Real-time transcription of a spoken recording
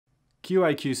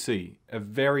QAQC, a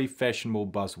very fashionable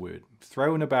buzzword,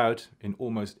 thrown about in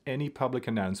almost any public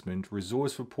announcement,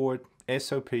 resource report,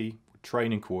 SOP,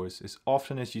 training course, as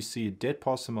often as you see a dead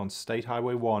possum on State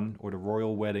Highway 1 or the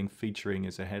royal wedding featuring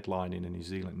as a headline in the New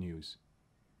Zealand news.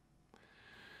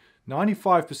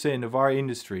 95% of our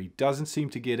industry doesn't seem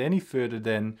to get any further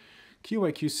than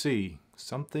QAQC,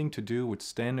 something to do with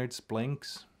standards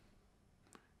blanks.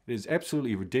 It is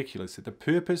absolutely ridiculous that the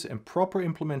purpose and proper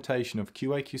implementation of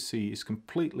QAQC is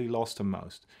completely lost to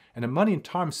most, and the money and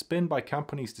time spent by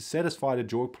companies to satisfy the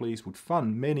JORC police would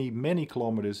fund many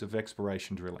kilometers of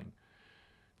exploration drilling.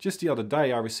 Just the other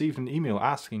day I received an email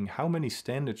asking how many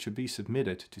standards should be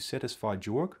submitted to satisfy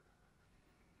JORC.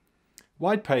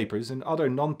 White papers and other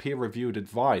non-peer-reviewed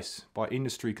advice by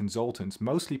industry consultants,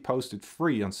 mostly posted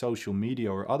free on social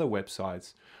media or other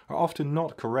websites, are often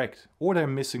not correct, or they're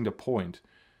missing the point.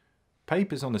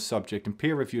 Papers on the subject in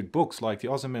peer-reviewed books like the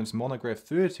Ozerman's Monograph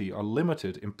 30 are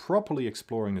limited in properly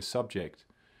exploring the subject.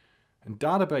 And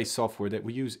database software that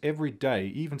we use every day,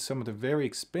 even some of the very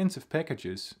expensive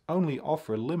packages, only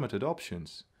offer limited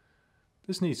options.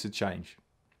 This needs to change.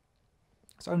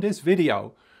 So in this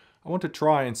video, I want to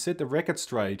try and set the record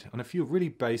straight on a few really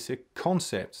basic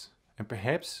concepts and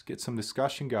perhaps get some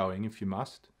discussion going, if you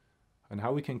must, on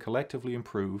how we can collectively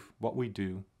improve what we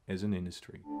do as an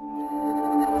industry.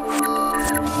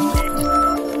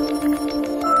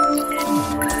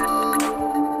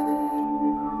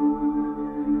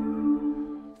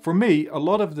 For me, a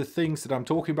lot of the things that I'm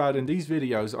talking about in these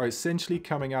videos are essentially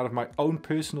coming out of my own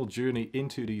personal journey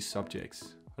into these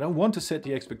subjects. I don't want to set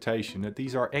the expectation that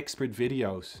these are expert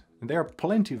videos, and there are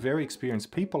plenty of very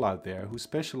experienced people out there who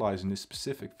specialize in this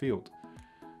specific field.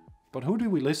 But who do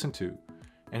we listen to?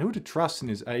 And who to trust in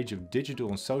this age of digital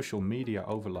and social media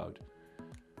overload?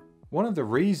 One of the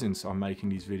reasons I'm making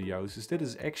these videos is that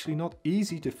it's actually not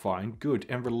easy to find good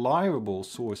and reliable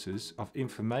sources of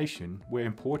information where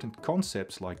important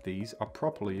concepts like these are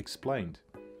properly explained.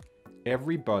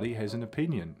 Everybody has an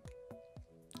opinion.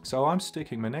 So I'm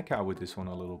sticking my neck out with this one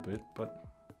a little bit, but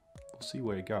we'll see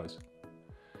where it goes.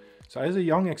 So as a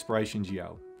young exploration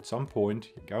geo, at some point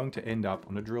you're going to end up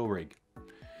on a drill rig.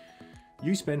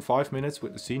 You spend 5 minutes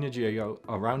with the senior geo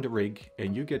around the rig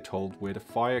and you get told where the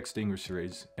fire extinguisher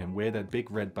is and where that big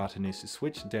red button is to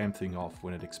switch the damn thing off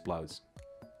when it explodes.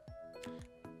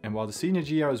 And while the senior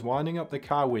geo is winding up the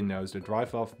car windows to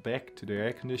drive off back to their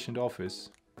air-conditioned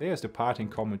office, there's the parting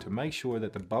comment to make sure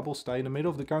that the bubbles stay in the middle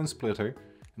of the gun splitter,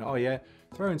 and oh yeah,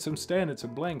 throw in some standards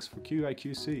and blanks for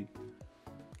QAQC.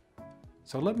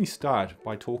 So let me start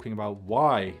by talking about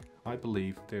why I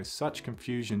believe there's such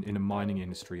confusion in the mining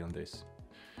industry on this.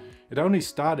 It only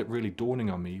started really dawning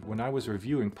on me when I was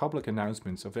reviewing public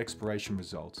announcements of exploration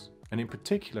results, and in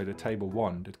particular the Table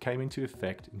 1 that came into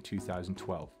effect in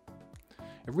 2012.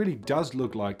 It really does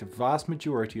look like the vast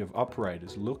majority of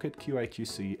operators look at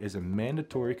QAQC as a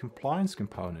mandatory compliance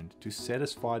component to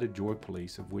satisfy the JORC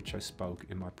police of which I spoke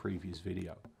in my previous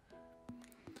video.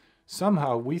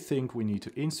 Somehow we think we need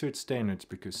to insert standards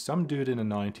because some dude in the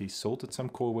 90s salted some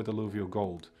core with alluvial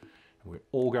gold, and we're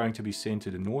all going to be sent to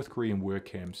the North Korean work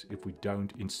camps if we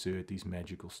don't insert these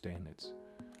magical standards.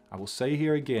 I will say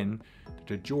here again that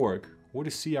the JORC or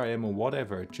the CIM or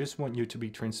whatever just want you to be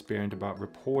transparent about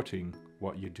reporting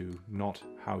what you do, not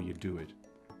how you do it.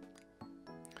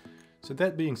 So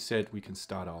that being said, we can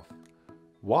start off.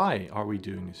 Why are we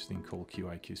doing this thing called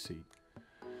QAQC?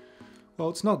 Well,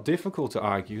 it's not difficult to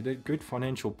argue that good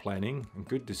financial planning and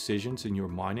good decisions in your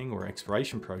mining or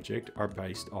exploration project are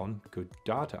based on good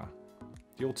data.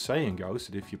 The old saying goes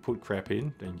that if you put crap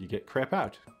in, then you get crap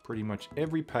out. Pretty much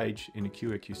every page in a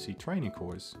QAQC training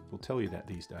course will tell you that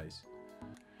these days.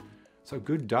 So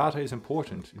good data is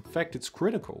important. In fact, it's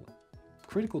critical.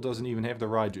 Critical doesn't even have the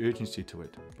right urgency to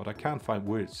it, but I can't find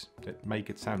words that make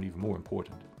it sound even more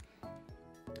important.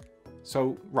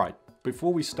 So, right.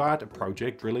 Before we start a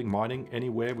project, drilling, mining,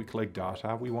 anywhere we collect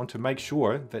data, we want to make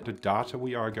sure that the data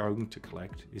we are going to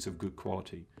collect is of good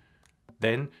quality.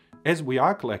 Then, as we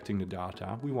are collecting the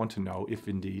data, we want to know if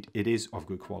indeed it is of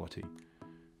good quality.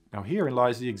 Now herein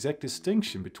lies the exact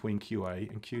distinction between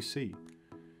QA and QC.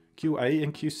 QA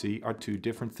and QC are two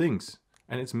different things,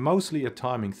 and it's mostly a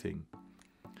timing thing.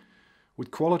 With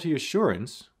quality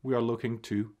assurance, we are looking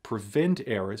to prevent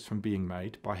errors from being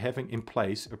made by having in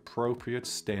place appropriate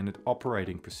standard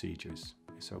operating procedures,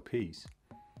 SOPs.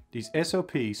 These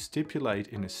SOPs stipulate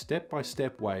in a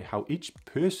step-by-step way how each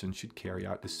person should carry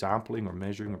out the sampling or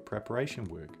measuring or preparation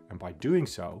work, and by doing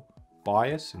so,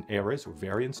 bias and errors or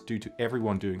variance due to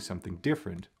everyone doing something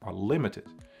different are limited.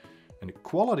 And the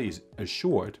quality is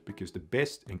assured because the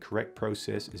best and correct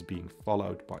process is being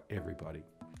followed by everybody.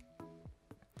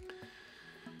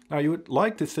 Now, you would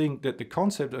like to think that the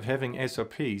concept of having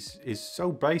SOPs is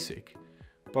so basic,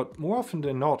 but more often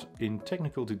than not in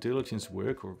technical due diligence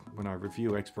work or when I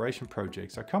review exploration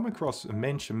projects, I come across a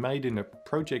mention made in a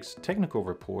project's technical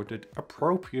report that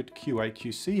appropriate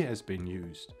QAQC has been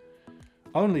used,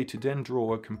 only to then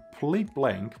draw a complete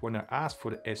blank when I ask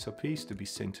for the SOPs to be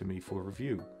sent to me for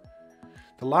review.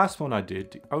 The last one I did,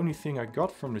 the only thing I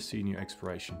got from the senior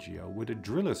exploration geo were the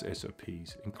driller's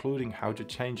SOPs, including how to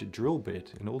change a drill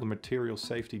bit and all the material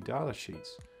safety data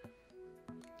sheets.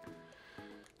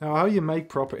 Now, how you make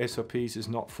proper SOPs is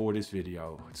not for this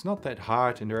video. It's not that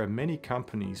hard, and there are many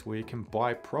companies where you can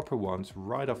buy proper ones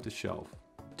right off the shelf.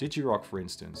 Digirock, for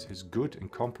instance, has good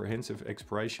and comprehensive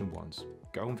exploration ones.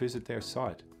 Go and visit their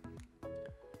site.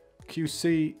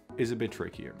 QC is a bit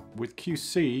trickier. With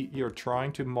QC, you're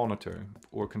trying to monitor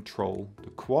or control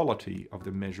the quality of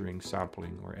the measuring,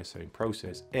 sampling or assaying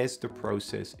process as the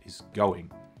process is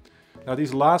going. Now,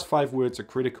 these last 5 words are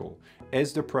critical.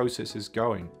 As the process is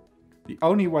going. The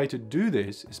only way to do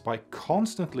this is by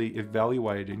constantly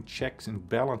evaluating checks and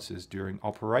balances during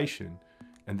operation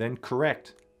and then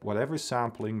correct whatever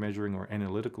sampling, measuring or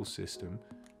analytical system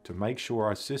to make sure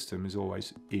our system is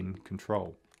always in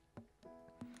control.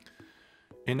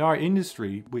 In our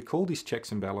industry, we call these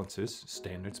checks and balances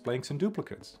standards, blanks and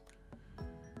duplicates.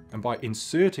 And by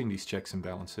inserting these checks and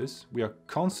balances, we are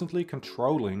constantly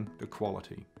controlling the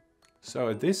quality. So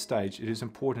at this stage, it is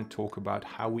important to talk about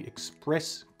how we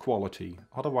express quality,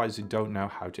 otherwise you don't know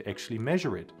how to actually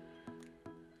measure it.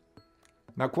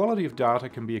 Now, quality of data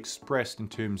can be expressed in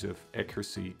terms of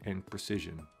accuracy and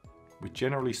precision, with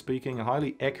generally speaking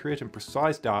highly accurate and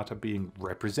precise data being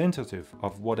representative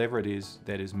of whatever it is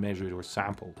that is measured or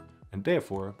sampled, and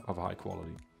therefore of high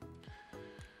quality.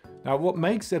 Now, what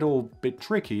makes that all a bit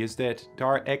tricky is that there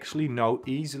are actually no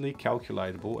easily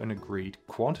calculatable and agreed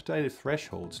quantitative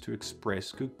thresholds to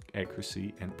express good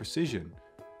accuracy and precision.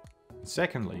 And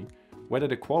secondly, whether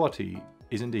the quality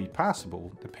is indeed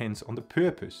passable depends on the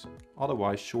purpose,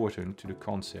 otherwise shortened to the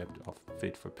concept of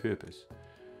fit for purpose.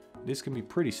 This can be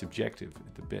pretty subjective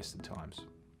at the best of times.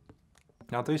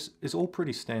 Now, this is all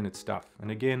pretty standard stuff, and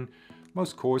again,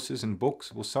 most courses and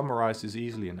books will summarize this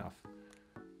easily enough.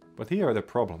 But here are the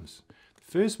problems.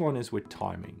 The first one is with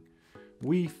timing.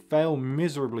 We fail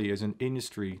miserably as an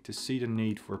industry to see the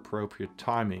need for appropriate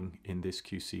timing in this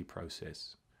QC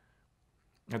process.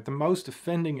 At the most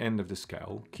offending end of the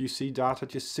scale, QC data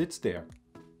just sits there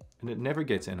and it never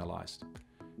gets analyzed.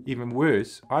 Even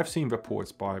worse, I've seen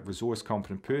reports by resource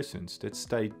competent persons that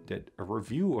state that a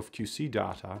review of QC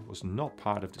data was not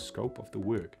part of the scope of the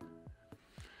work.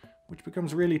 Which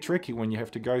becomes really tricky when you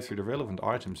have to go through the relevant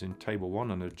items in Table 1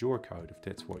 on the JOR code, if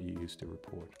that's what you use to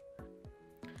report.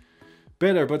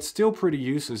 Better, but still pretty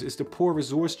useless, is the poor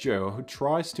resource geo who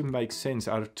tries to make sense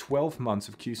out of 12 months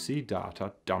of QC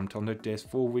data dumped on their desk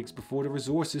 4 weeks before the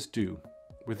resource is due,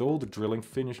 with all the drilling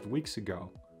finished weeks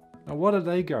ago. Now, what are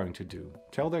they going to do?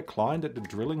 Tell their client that the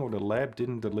drilling or the lab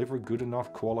didn't deliver good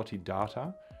enough quality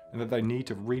data and that they need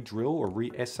to re-drill or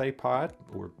re-assay part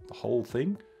or the whole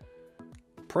thing?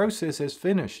 The process has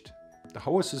finished. The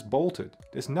horse is bolted.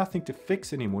 There's nothing to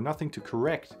fix anymore, nothing to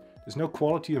correct. There's no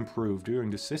quality improved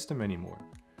during the system anymore.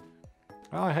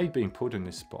 I hate being put in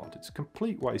this spot. It's a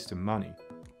complete waste of money,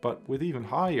 but with even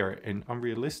higher and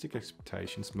unrealistic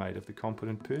expectations made of the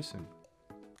competent person.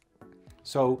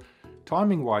 So,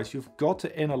 timing-wise, you've got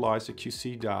to analyze the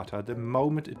QC data the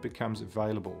moment it becomes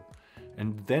available,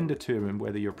 and then determine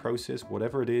whether your process,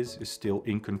 whatever it is still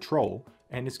in control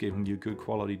and is giving you good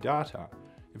quality data.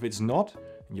 If it's not,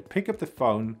 then you pick up the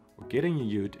phone or get in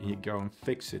your ute and you go and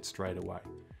fix it straight away.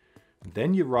 And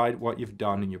then you write what you've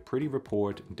done in your pretty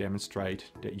report and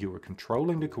demonstrate that you are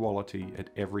controlling the quality at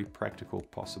every practical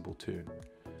possible turn.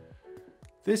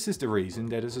 This is the reason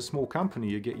that as a small company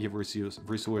you get your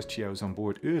resource geos on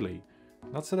board early,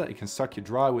 not so that you can suck you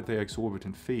dry with their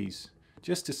exorbitant fees,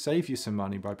 just to save you some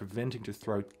money by preventing to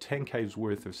throw 10k's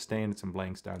worth of standards and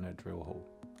blanks down that drill hole.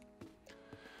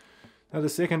 Now, the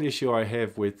second issue I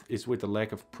have is with the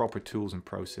lack of proper tools and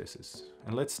processes.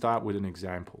 And let's start with an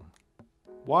example.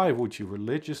 Why would you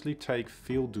religiously take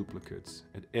field duplicates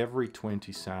at every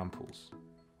 20 samples?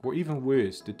 Or even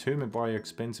worse, determined by your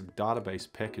expensive database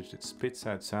package that spits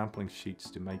out sampling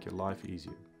sheets to make your life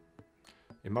easier?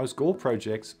 In most gold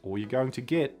projects, all you're going to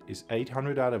get is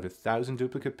 800 out of 1,000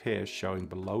 duplicate pairs showing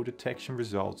below detection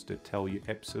results that tell you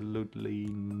absolutely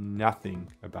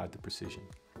nothing about the precision.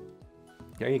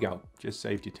 There you go, just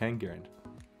saved you 10 grand.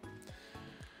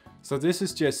 So this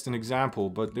is just an example,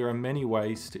 but there are many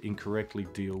ways to incorrectly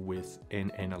deal with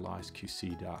and analyze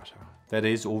QC data. That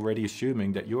is already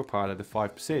assuming that you're part of the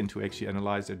 5% who actually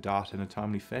analyze their data in a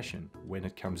timely fashion when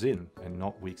it comes in and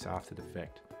not weeks after the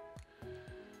fact.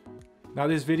 Now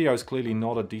this video is clearly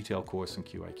not a detailed course in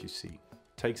QAQC. It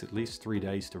takes at least 3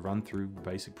 days to run through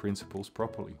basic principles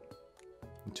properly.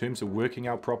 In terms of working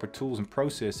out proper tools and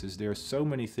processes, there are so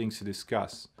many things to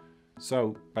discuss.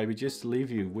 So maybe just to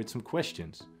leave you with some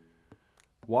questions.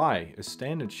 Why a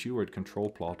standard Shewhart control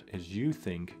plot, as you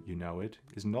think you know it,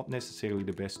 is not necessarily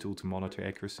the best tool to monitor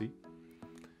accuracy?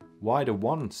 Why the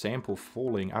one sample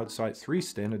falling outside 3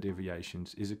 standard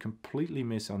deviations is a completely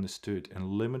misunderstood and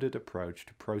limited approach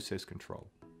to process control?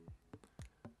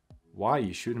 Why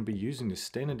you shouldn't be using the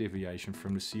standard deviation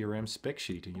from the CRM spec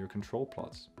sheet in your control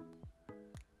plots?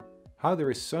 How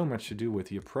there is so much to do with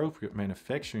the appropriate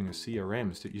manufacturing of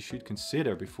CRMs that you should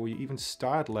consider before you even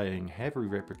start laying heavy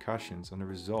repercussions on the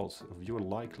results of your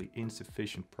likely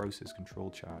insufficient process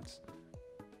control charts.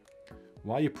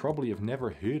 Why you probably have never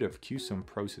heard of QSUM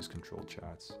process control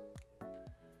charts.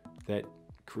 That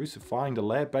crucifying the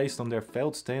lab based on their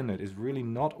failed standard is really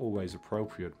not always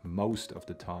appropriate most of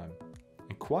the time,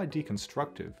 and quite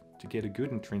deconstructive to get a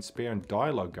good and transparent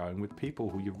dialogue going with people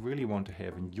who you really want to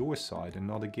have on your side and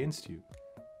not against you.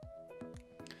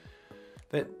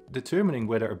 That determining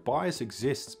whether a bias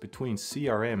exists between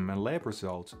CRM and lab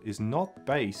results is not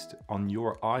based on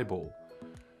your eyeball.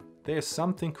 There's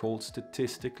something called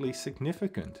statistically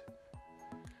significant.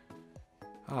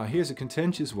 Here's a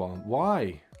contentious one.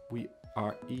 Why we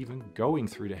are even going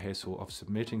through the hassle of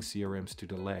submitting CRMs to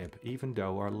the lab, even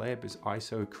though our lab is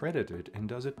ISO accredited and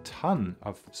does a ton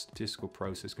of statistical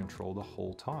process control the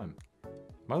whole time.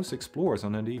 Most explorers are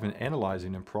not even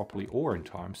analyzing them properly or in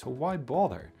time, so why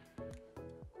bother?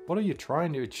 What are you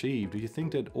trying to achieve? Do you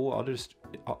think that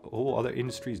all other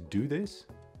industries do this?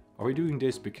 Are we doing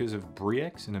this because of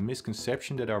BRIEX and a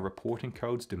misconception that our reporting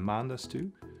codes demand us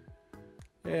to?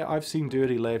 Yeah, I've seen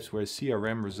dirty labs where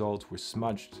CRM results were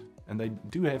smudged, and they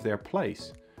do have their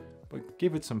place, but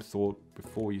give it some thought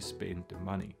before you spend the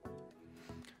money.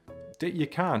 That you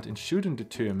can't and shouldn't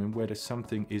determine whether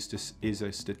something is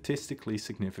a statistically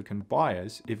significant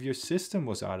bias if your system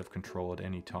was out of control at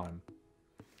any time.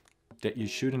 That you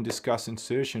shouldn't discuss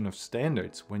insertion of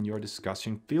standards when you're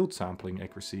discussing field sampling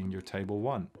accuracy in your table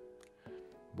 1.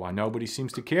 Why nobody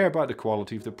seems to care about the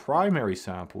quality of the primary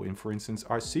sample in, for instance,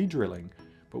 RC drilling,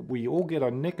 but we all get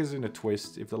our knickers in a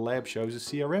twist if the lab shows a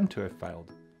CRM to have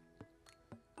failed.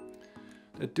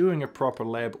 That doing a proper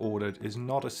lab audit is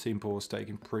not as simple as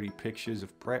taking pretty pictures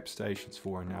of prep stations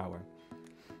for an hour.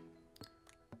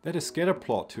 That a scatter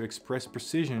plot to express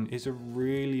precision is a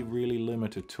really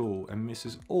limited tool and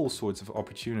misses all sorts of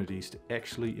opportunities to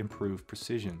actually improve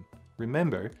precision.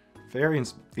 Remember,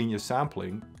 variance in your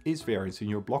sampling is variance in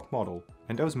your block model,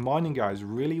 and those mining guys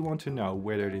really want to know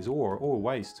whether it is ore or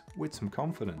waste with some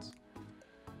confidence.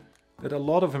 That a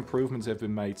lot of improvements have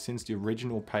been made since the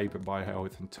original paper by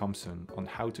Howarth and Thompson on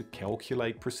how to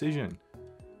calculate precision.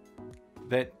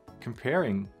 That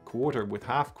comparing quarter with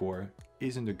half core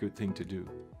isn't a good thing to do.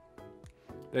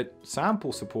 That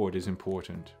sample support is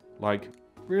important, like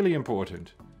really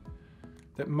important.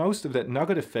 That most of that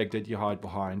nugget effect that you hide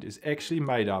behind is actually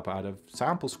made up out of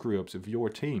sample screw-ups of your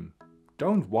team.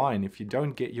 Don't whine if you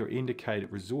don't get your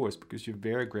indicated resource because your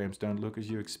varigrams don't look as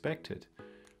you expected.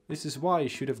 This is why you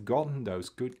should have gotten those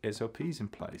good SOPs in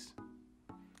place.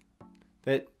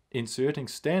 That inserting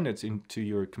standards into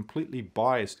your completely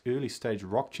biased early stage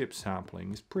rock chip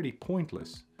sampling is pretty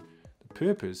pointless. The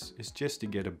purpose is just to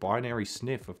get a binary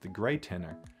sniff of the gray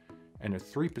tenor, and a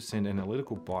 3%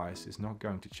 analytical bias is not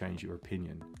going to change your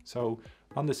opinion. So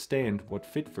understand what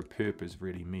fit for purpose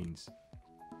really means.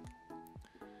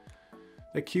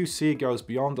 The QC goes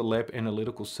beyond the lab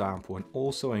analytical sample and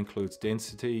also includes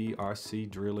density, RC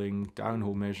drilling,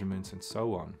 downhole measurements and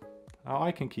so on. Now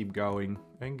I can keep going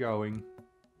and going,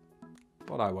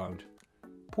 but I won't.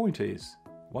 Point is,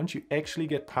 once you actually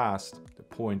get past the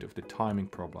point of the timing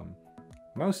problem,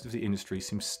 most of the industry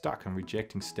seems stuck on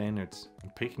rejecting standards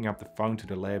and picking up the phone to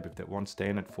the lab if that one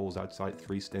standard falls outside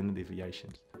 3 standard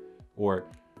deviations. Or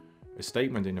a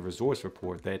statement in a resource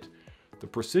report that the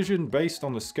precision based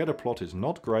on the scatter plot is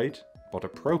not great, but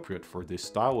appropriate for this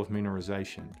style of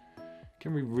mineralization.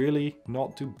 Can we really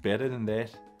not do better than that?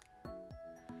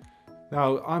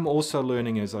 Now, I'm also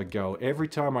learning as I go. Every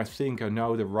time I think I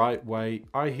know the right way,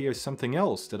 I hear something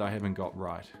else that I haven't got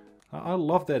right. I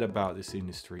love that about this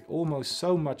industry, almost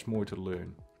so much more to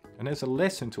learn. And as a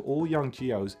lesson to all young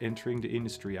geos entering the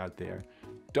industry out there,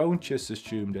 don't just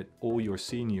assume that all your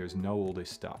seniors know all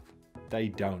this stuff. They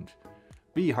don't.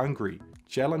 Be hungry,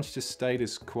 challenge the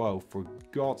status quo, for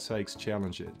God's sakes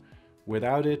challenge it.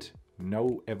 Without it,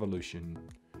 no evolution.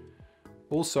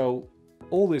 Also,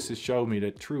 all this has shown me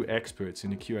that true experts in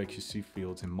the QAQC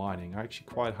fields in mining are actually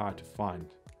quite hard to find.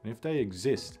 And if they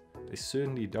exist, they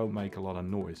certainly don't make a lot of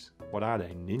noise. What are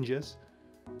they, ninjas?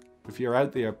 If you're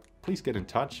out there, please get in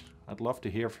touch. I'd love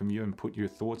to hear from you and put your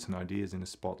thoughts and ideas in the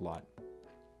spotlight.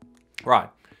 Right,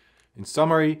 in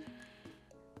summary,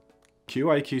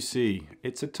 QAQC,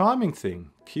 it's a timing thing.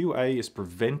 QA is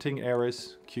preventing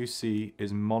errors, QC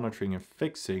is monitoring and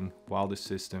fixing while the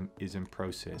system is in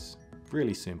process.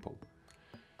 Really simple.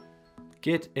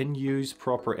 Get and use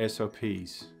proper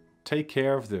SOPs. Take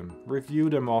care of them, review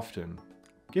them often.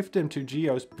 Give them to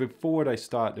geos before they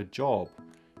start the job.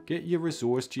 Get your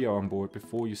resource geo on board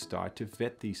before you start to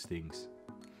vet these things.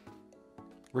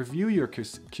 Review your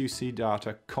QC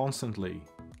data constantly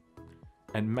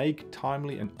and make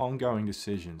timely and ongoing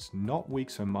decisions, not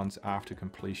weeks or months after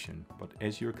completion, but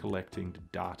as you're collecting the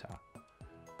data.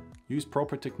 Use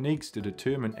proper techniques to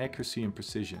determine accuracy and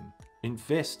precision.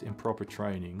 Invest in proper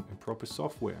training and proper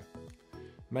software.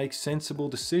 Make sensible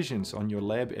decisions on your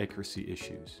lab accuracy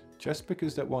issues. Just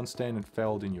because that one standard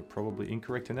failed in your probably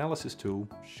incorrect analysis tool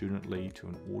shouldn't lead to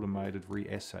an automated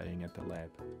re-assaying at the lab.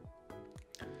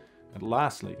 And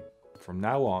lastly, from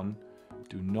now on,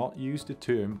 do not use the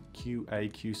term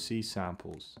QAQC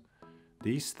samples.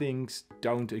 These things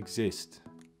don't exist.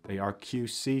 They are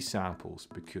QC samples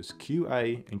because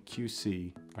QA and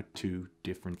QC are two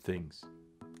different things.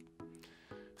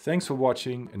 Thanks for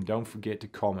watching and don't forget to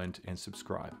comment and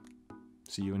subscribe.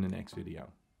 See you in the next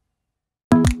video.